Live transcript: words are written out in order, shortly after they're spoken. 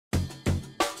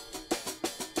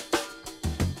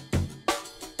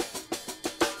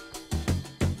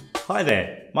Hi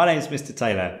there, my name is Mr.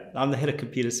 Taylor. I'm the Head of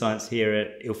Computer Science here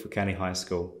at Ilford County High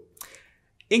School.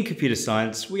 In Computer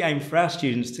Science, we aim for our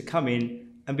students to come in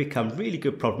and become really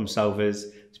good problem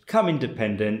solvers, to become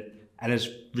independent and as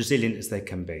resilient as they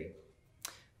can be.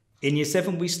 In Year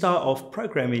 7, we start off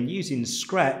programming using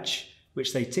Scratch,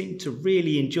 which they seem to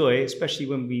really enjoy, especially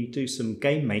when we do some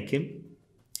game making,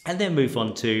 and then move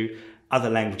on to other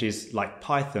languages like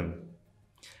Python.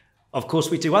 Of course,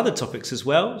 we do other topics as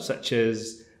well, such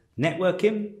as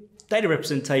networking, data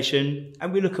representation,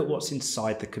 and we look at what's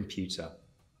inside the computer.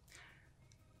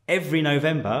 Every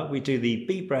November, we do the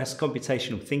BBRAS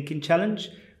Computational Thinking Challenge,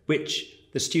 which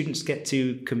the students get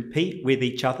to compete with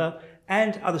each other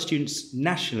and other students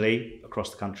nationally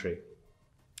across the country.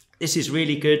 This is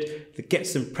really good. That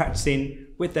gets them practicing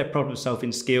with their problem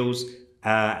solving skills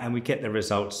and we get the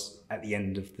results at the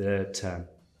end of the term.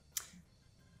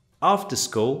 After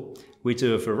school, we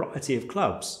do a variety of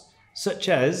clubs, such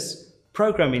as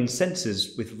programming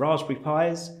sensors with Raspberry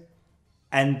Pis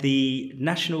and the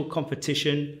national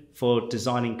competition for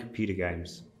designing computer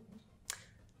games.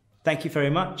 Thank you very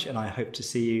much, and I hope to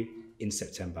see you in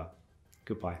September.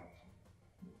 Goodbye.